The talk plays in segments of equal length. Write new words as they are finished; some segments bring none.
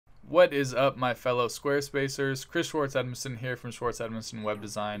What is up, my fellow Squarespacers? Chris Schwartz-Edmisten here from Schwartz-Edmisten Web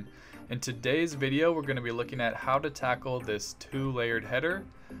Design. In today's video, we're going to be looking at how to tackle this two-layered header.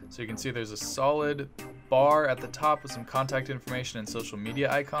 So you can see there's a solid bar at the top with some contact information and social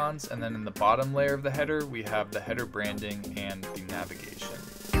media icons, and then in the bottom layer of the header, we have the header branding and the navigation.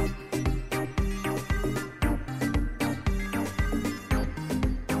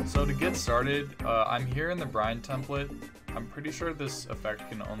 So to get started, I'm here in the Brine template. I'm pretty sure this effect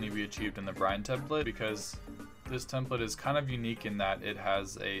can only be achieved in the Brine template because this template is kind of unique in that it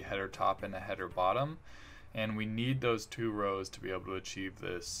has a header top and a header bottom, and we need those two rows to be able to achieve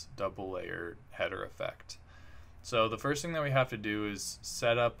this double layered header effect. So the first thing that we have to do is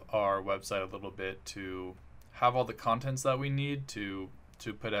set up our website a little bit to have all the contents that we need to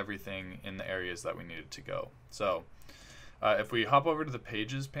put everything in the areas that we need it to go. So if we hop over to the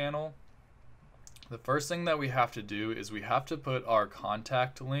Pages panel, the first thing that we have to do is we have to put our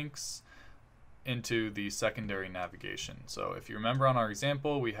contact links into the secondary navigation. So if you remember on our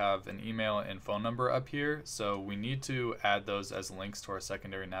example, we have an email and phone number up here. So we need to add those as links to our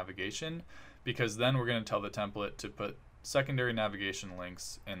secondary navigation, because then we're going to tell the template to put secondary navigation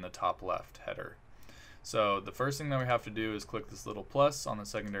links in the top left header. So the first thing that we have to do is click this little plus on the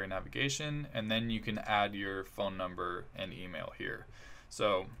secondary navigation, and then you can add your phone number and email here.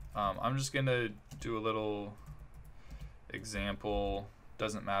 So I'm just going to do a little example,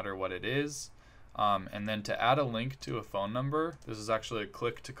 doesn't matter what it is. And then to add a link to a phone number, this is actually a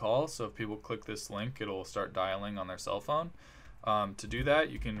click to call. So if people click this link, it'll start dialing on their cell phone. To do that,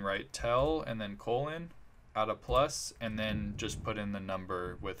 you can write tell and then colon, add a plus, and then just put in the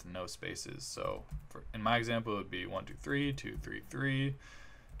number with no spaces. So in my example, it would be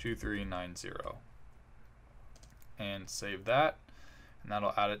 123-233-2390. And save that. And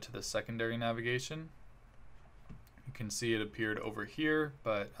that'll add it to the secondary navigation. You can see it appeared over here,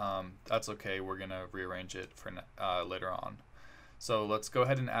 but that's okay. We're gonna rearrange it for later on. So let's go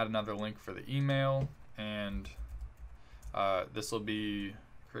ahead and add another link for the email, and this will be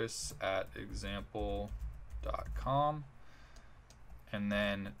chris@example.com. And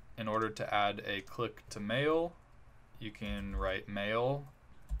then in order to add a click to mail, you can write mail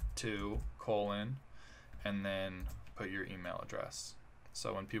to colon and then put your email address.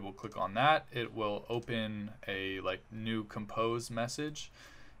 So when people click on that, it will open a new compose message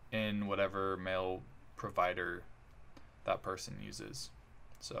in whatever mail provider that person uses.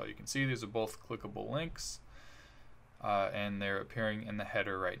 So you can see these are both clickable links, and they're appearing in the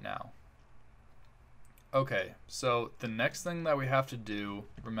header right now. Okay, so the next thing that we have to do,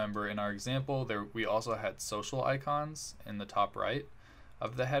 remember in our example, we also had social icons in the top right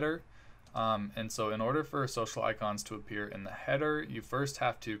of the header. And so in order for social icons to appear in the header, you first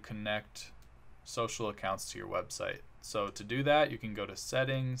have to connect social accounts to your website. So to do that, you can go to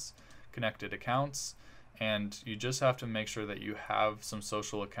Settings, Connected Accounts, and you just have to make sure that you have some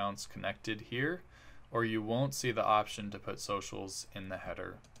social accounts connected here, or you won't see the option to put socials in the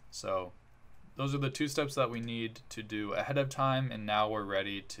header. So those are the two steps that we need to do ahead of time, and now we're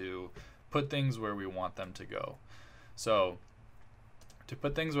ready to put things where we want them to go. So to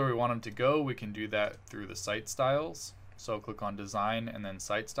put things where we want them to go, we can do that through the site styles. So click on Design and then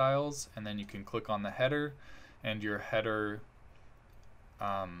Site Styles, and then you can click on the header, and your header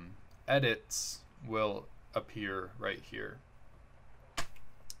edits will appear right here.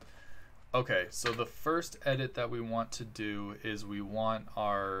 Okay, so the first edit that we want to do is we want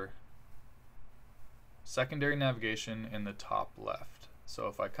our secondary navigation in the top left. So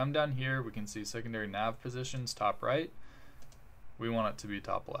if I come down here, we can see secondary nav positions top right. We want it to be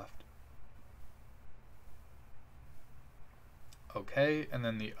top left. Okay, and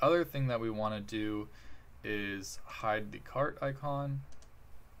then the other thing that we want to do is hide the cart icon.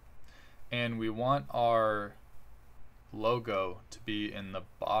 And we want our logo to be in the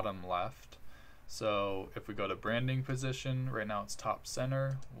bottom left. So if we go to branding position, right now it's top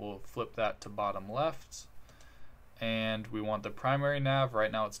center, we'll flip that to bottom left. And we want the primary nav,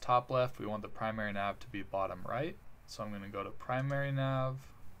 right now it's top left, we want the primary nav to be bottom right. So I'm going to go to primary nav,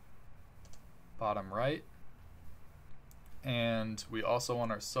 bottom right, and we also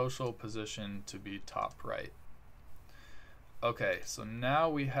want our social position to be top right. Okay, so now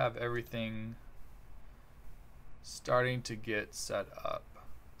we have everything starting to get set up.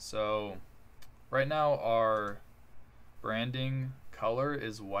 So right now our branding color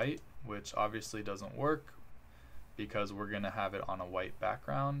is white, which obviously doesn't work because we're going to have it on a white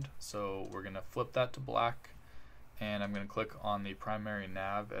background. So we're going to flip that to black. And I'm going to click on the primary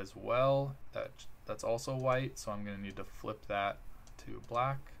nav as well. That's also white, so I'm going to need to flip that to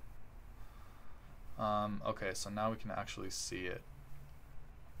black. Okay, so now we can actually see it.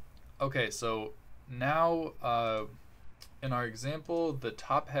 Okay, so now in our example, the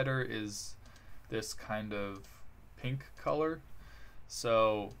top header is this kind of pink color.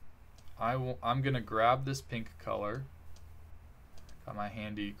 So I'm going to grab this pink color. Got my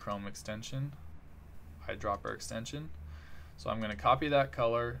handy Chrome extension, eyedropper extension. So I'm going to copy that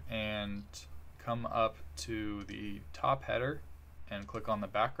color and come up to the top header and click on the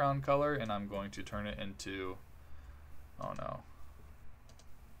background color, and I'm going to turn it into, oh no.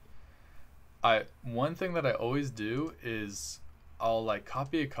 One thing that I always do is I'll like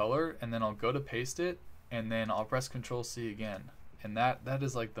copy a color and then I'll go to paste it and then I'll press Control C again. And that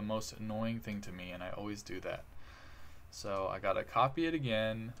is like the most annoying thing to me, and I always do that. So I gotta copy it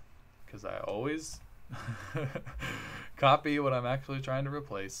again because I always copy what I'm actually trying to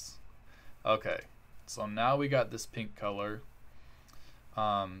replace. Okay, so now we got this pink color,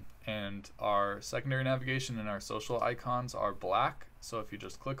 and our secondary navigation and our social icons are black. So if you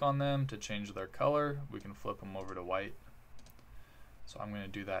just click on them to change their color, we can flip them over to white. So I'm going to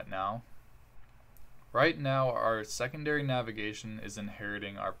do that now. Right now our secondary navigation is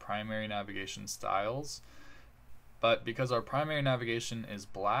inheriting our primary navigation styles, but because our primary navigation is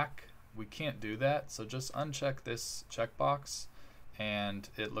black, we can't do that. So just uncheck this checkbox and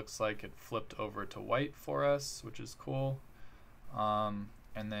it looks like it flipped over to white for us, which is cool.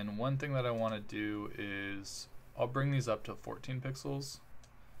 And then one thing that I want to do is I'll bring these up to 14 pixels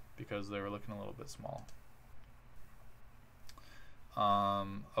because they were looking a little bit small.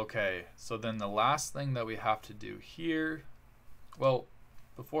 Okay, so then the last thing that we have to do here, well,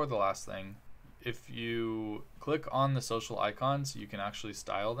 before the last thing, if you click on the social icons, you can actually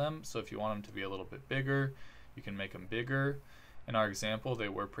style them. So if you want them to be a little bit bigger, you can make them bigger. In our example, they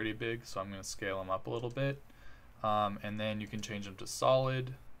were pretty big, so I'm going to scale them up a little bit. And then you can change them to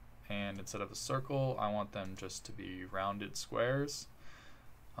solid, and instead of a circle, I want them just to be rounded squares.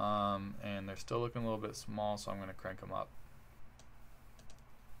 And they're still looking a little bit small, so I'm going to crank them up.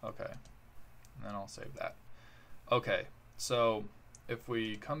 Okay, and then I'll save that. Okay, so if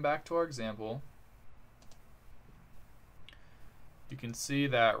we come back to our example, you can see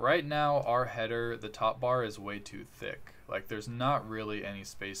that right now our header, the top bar, is way too thick. Like there's not really any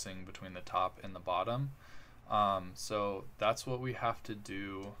spacing between the top and the bottom. So that's what we have to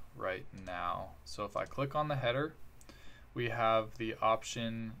do right now. So if I click on the header, we have the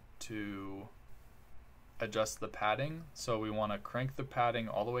option to adjust the padding. So we want to crank the padding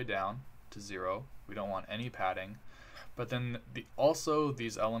all the way down to 0. We don't want any padding. But then also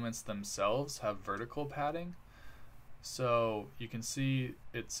these elements themselves have vertical padding. So you can see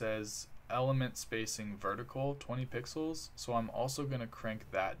it says element spacing vertical 20 pixels. So I'm also going to crank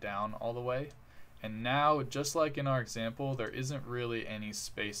that down all the way. And now, just like in our example, there isn't really any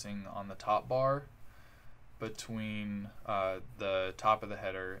spacing on the top bar between the top of the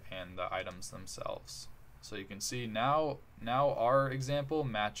header and the items themselves. So you can see now our example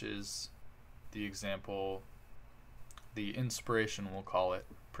matches the example, the inspiration we'll call it,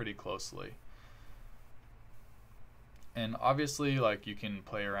 pretty closely. And obviously, like, you can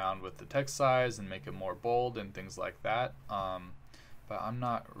play around with the text size and make it more bold and things like that. But I'm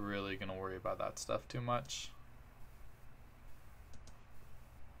not really going to worry about that stuff too much.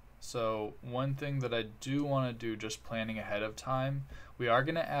 So one thing that I do want to do, just planning ahead of time, we are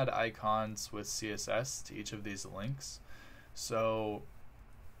going to add icons with CSS to each of these links. So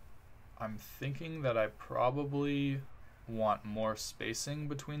I'm thinking that I probably want more spacing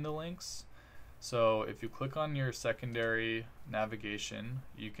between the links. So if you click on your secondary navigation,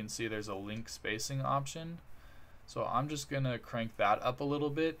 you can see there's a link spacing option. So I'm just going to crank that up a little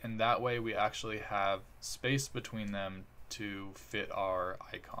bit, and that way we actually have space between them to fit our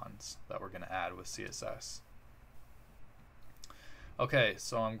icons that we're going to add with CSS. Okay,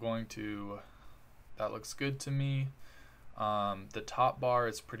 so I'm going to, that looks good to me. The top bar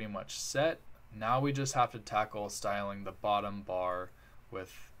is pretty much set. Now we just have to tackle styling the bottom bar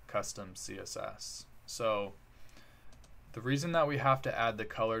with custom CSS. So the reason that we have to add the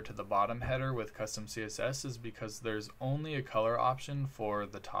color to the bottom header with custom CSS is because there's only a color option for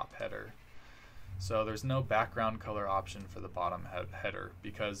the top header. So there's no background color option for the bottom header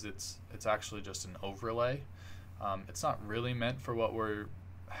because it's actually just an overlay. It's not really meant for what we're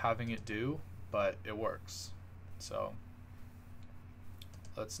having it do, but it works. So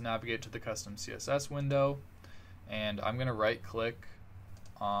let's navigate to the custom CSS window, and I'm going to right click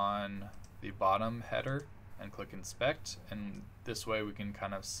on the bottom header and click inspect, and this way we can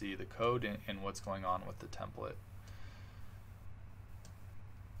kind of see the code and what's going on with the template.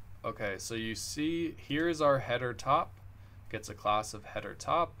 Okay, so you see here is our header top, gets a class of header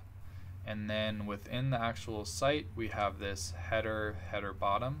top, and then within the actual site we have this header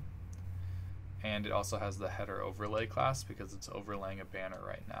bottom. and it also has the header overlay class because it's overlaying a banner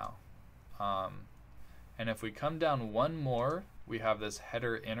right now. And if we come down one more, we have this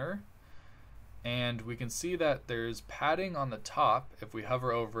header inner, and we can see that there's padding on the top. If we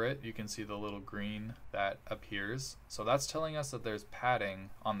hover over it, you can see the little green that appears. So that's telling us that there's padding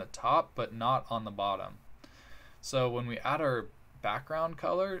on the top, but not on the bottom. So when we add our background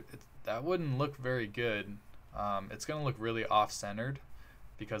color, that wouldn't look very good. It's going to look really off-centered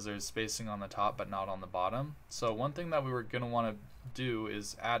because there's spacing on the top but not on the bottom. So one thing that we were going to want to do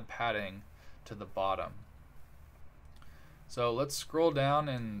is add padding to the bottom. So let's scroll down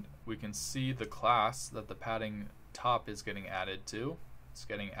and we can see the class that the padding top is getting added to. It's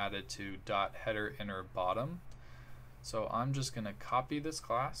getting added to .headerInnerBottom. So I'm just going to copy this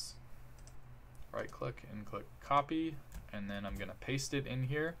class, right click and click copy, and then I'm going to paste it in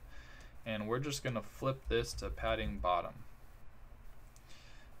here, and we're just going to flip this to padding bottom.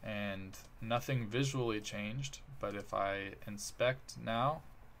 And nothing visually changed, but if I inspect now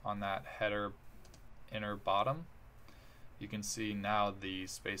on that header inner bottom, you can see now the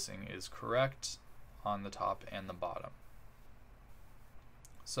spacing is correct on the top and the bottom.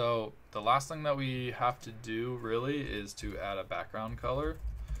 So the last thing that we have to do really is to add a background color,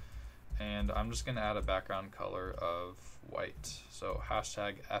 and I'm just going to add a background color of white. So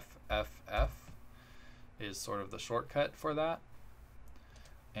hashtag FFF is sort of the shortcut for that.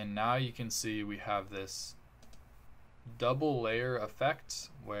 And now you can see we have this double layer effect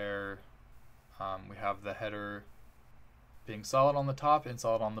where we have the header being solid on the top and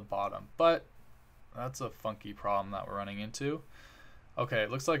solid on the bottom, but that's a funky problem that we're running into. Okay,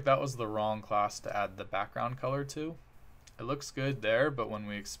 it looks like that was the wrong class to add the background color to. It looks good there, but when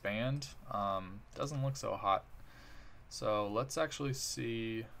we expand, it doesn't look so hot. So let's actually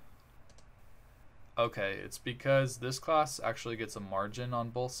see. Okay, it's because this class actually gets a margin on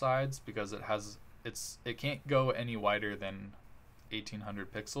both sides because it can't go any wider than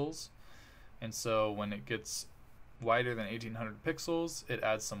 1800 pixels, and so when it gets wider than 1800 pixels, it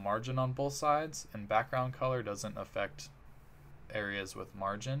adds some margin on both sides, and background color doesn't affect areas with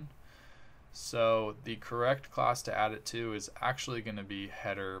margin. So the correct class to add it to is actually going to be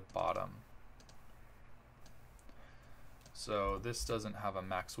header bottom. So this doesn't have a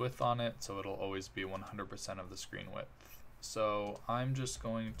max width on it, so it'll always be 100% of the screen width. So I'm just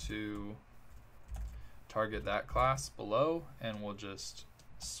going to target that class below, and we'll just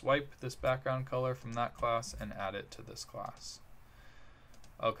swipe this background color from that class and add it to this class.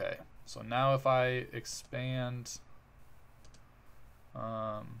 Okay, so now if I expand,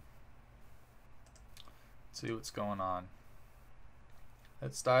 see what's going on.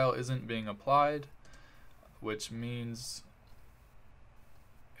 That style isn't being applied, which means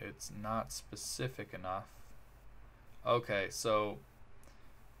it's not specific enough. Okay, so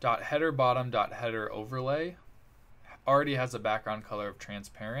 .headerBottom.headerOverlay already has a background color of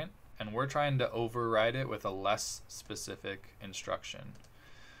transparent, and we're trying to override it with a less specific instruction.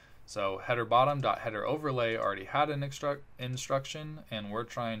 So header-bottom.header-overlay already had an instruction, and we're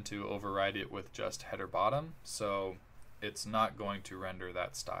trying to override it with just header-bottom, so it's not going to render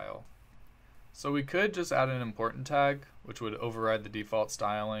that style. So we could just add an important tag, which would override the default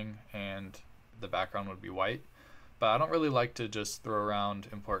styling and the background would be white, but I don't really like to just throw around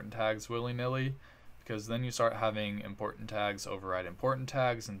important tags willy-nilly, because then you start having important tags override important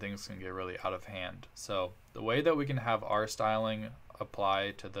tags and things can get really out of hand. So the way that we can have our styling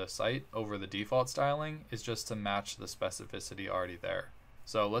apply to the site over the default styling is just to match the specificity already there.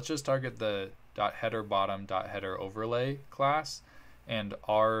 So let's just target the .header-bottom.header-overlay class, and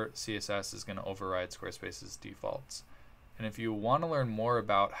our CSS is going to override Squarespace's defaults. And if you want to learn more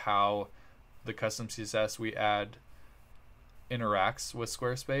about how the custom CSS we add interacts with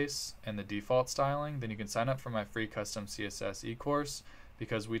Squarespace and the default styling, then you can sign up for my free custom CSS e-course,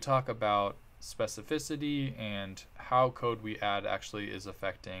 because we talk about specificity and how code we add actually is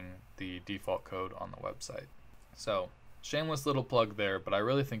affecting the default code on the website. So shameless little plug there, but I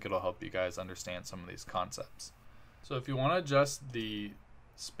really think it'll help you guys understand some of these concepts. So if you want to adjust the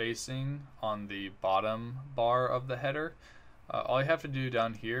spacing on the bottom bar of the header, all you have to do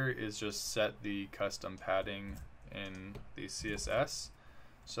down here is just set the custom padding in the CSS.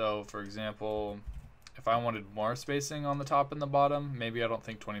 So for example, if I wanted more spacing on the top and the bottom, maybe I don't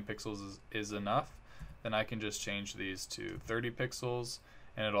think 20 pixels is enough, then I can just change these to 30 pixels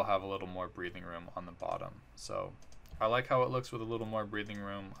and it'll have a little more breathing room on the bottom. So I like how it looks with a little more breathing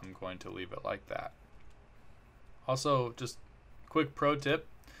room. I'm going to leave it like that. Also, just quick pro tip,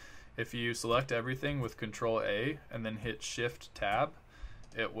 if you select everything with Control A and then hit Shift Tab,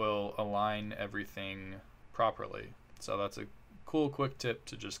 it will align everything properly. So that's a cool quick tip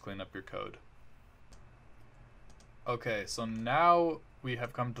to just clean up your code. Okay, so now we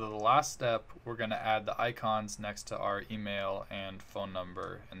have come to the last step. We're going to add the icons next to our email and phone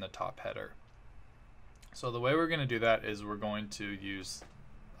number in the top header. So the way we're going to do that is we're going to use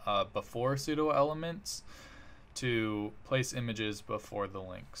before pseudo elements to place images before the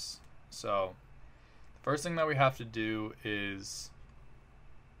links. So the first thing that we have to do is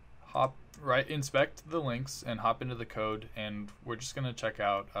inspect the links and hop into the code, and we're just going to check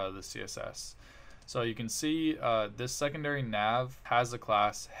out the CSS. So you can see this secondary nav has a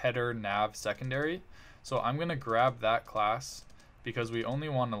class header nav secondary. So I'm going to grab that class because we only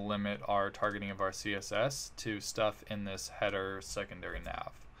want to limit our targeting of our CSS to stuff in this header secondary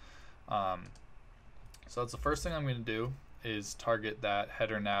nav. So that's the first thing I'm going to do is target that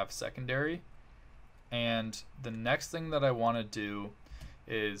header nav secondary. And the next thing that I want to do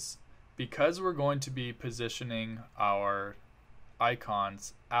is, because we're going to be positioning our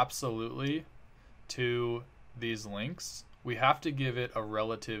icons absolutely to these links, we have to give it a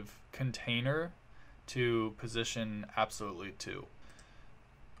relative container to position absolutely to.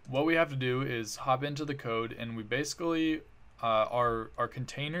 What we have to do is hop into the code, and we basically our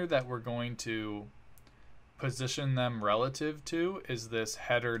container that we're going to position them relative to is this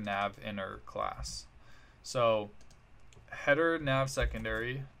header nav inner class. So header nav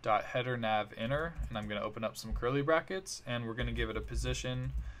secondary dot header nav inner, and I'm going to open up some curly brackets, and we're going to give it a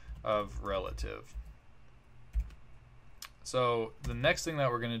position of relative. So the next thing that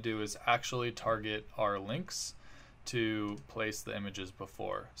we're going to do is actually target our links to place the images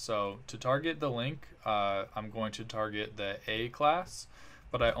before. So to target the link, I'm going to target the A class,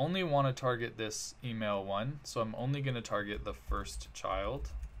 but I only want to target this email one, so I'm only going to target the first child.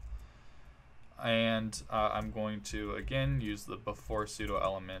 And I'm going to again use the before pseudo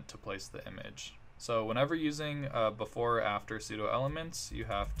element to place the image. So whenever using before or after pseudo elements, you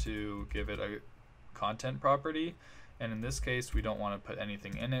have to give it a content property, and in this case we don't want to put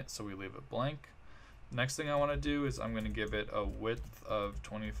anything in it, so we leave it blank. Next thing I want to do is I'm going to give it a width of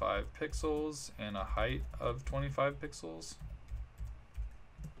 25 pixels and a height of 25 pixels.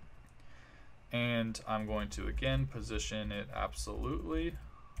 And I'm going to again position it absolutely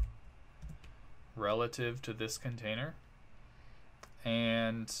relative to this container.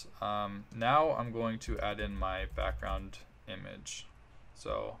 And now I'm going to add in my background image.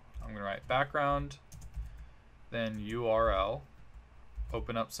 So I'm going to write background, then URL,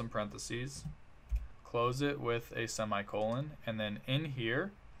 open up some parentheses, close it with a semicolon, and then in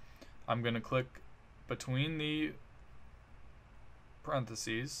here I'm going to click between the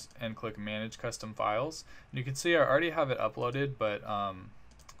parentheses and click manage custom files. And you can see I already have it uploaded, but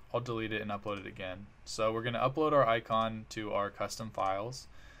I'll delete it and upload it again. So we're going to upload our icon to our custom files,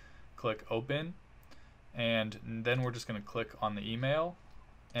 click open, and then we're just going to click on the email.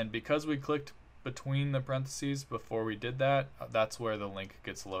 And because we clicked between the parentheses before we did that, that's where the link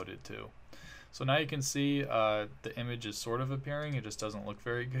gets loaded to. So now you can see the image is sort of appearing, it just doesn't look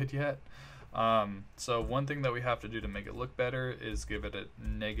very good yet. So one thing that we have to do to make it look better is give it a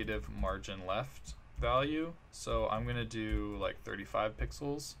negative margin left value. So I'm going to do like 35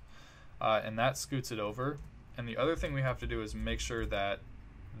 pixels, and that scoots it over. And the other thing we have to do is make sure that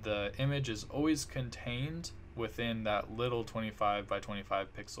the image is always contained within that little 25 by 25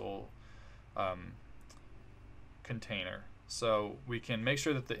 pixel container. So we can make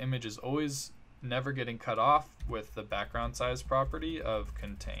sure that the image is always never getting cut off with the background size property of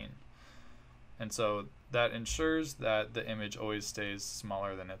contain. And so that ensures that the image always stays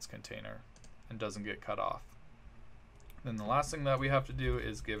smaller than its container and doesn't get cut off. Then the last thing that we have to do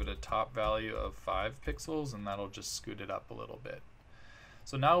is give it a top value of 5 pixels, and that'll just scoot it up a little bit.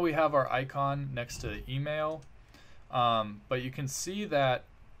 So now we have our icon next to the email, but you can see that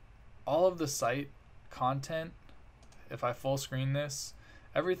all of the site content, if I full screen this,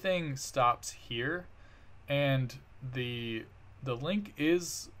 everything stops here, and the link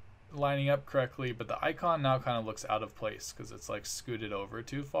is lining up correctly, but the icon now kind of looks out of place because it's like scooted over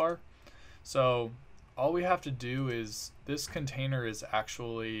too far. So all we have to do is, this container is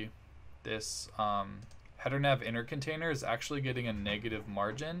actually, this header nav inner container is actually getting a negative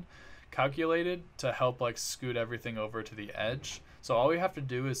margin calculated to help like scoot everything over to the edge. So all we have to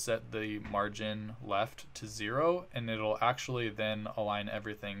do is set the margin left to 0, and it'll actually then align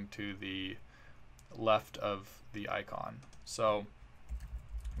everything to the left of the icon. So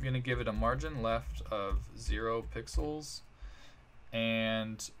I'm going to give it a margin left of 0 pixels,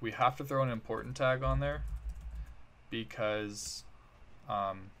 and we have to throw an important tag on there because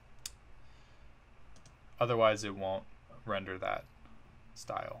otherwise it won't render that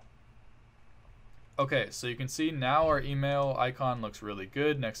style. Okay, so you can see now our email icon looks really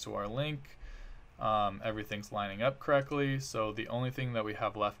good next to our link. Everything's lining up correctly, so the only thing that we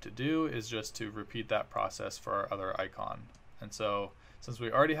have left to do is just to repeat that process for our other icon. And so since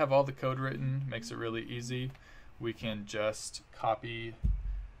we already have all the code written, makes it really easy, we can just copy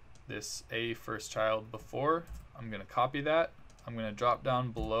this A first child before. I'm going to copy that. I'm going to drop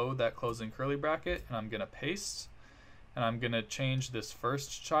down below that closing curly bracket, and I'm going to paste, and I'm going to change this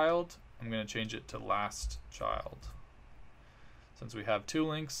first child. I'm going to change it to last child. Since we have two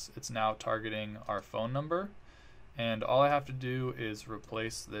links, it's now targeting our phone number, and all I have to do is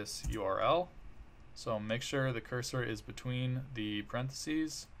replace this URL. So make sure the cursor is between the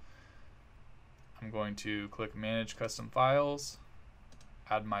parentheses. I'm going to click Manage Custom Files,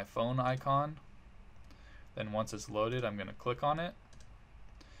 add my phone icon. Then once it's loaded, I'm going to click on it,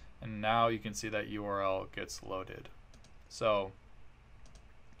 and now you can see that URL gets loaded. So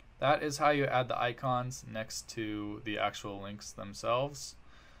that is how you add the icons next to the actual links themselves.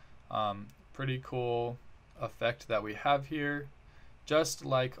 Pretty cool effect that we have here. Just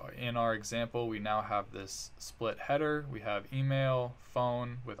like in our example, we now have this split header. We have email,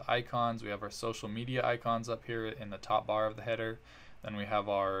 phone with icons. We have our social media icons up here in the top bar of the header. Then we have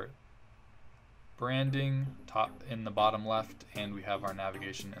our branding top in the bottom left, and we have our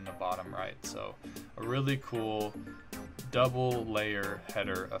navigation in the bottom right. So a really cool double layer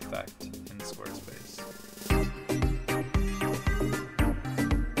header effect in Squarespace.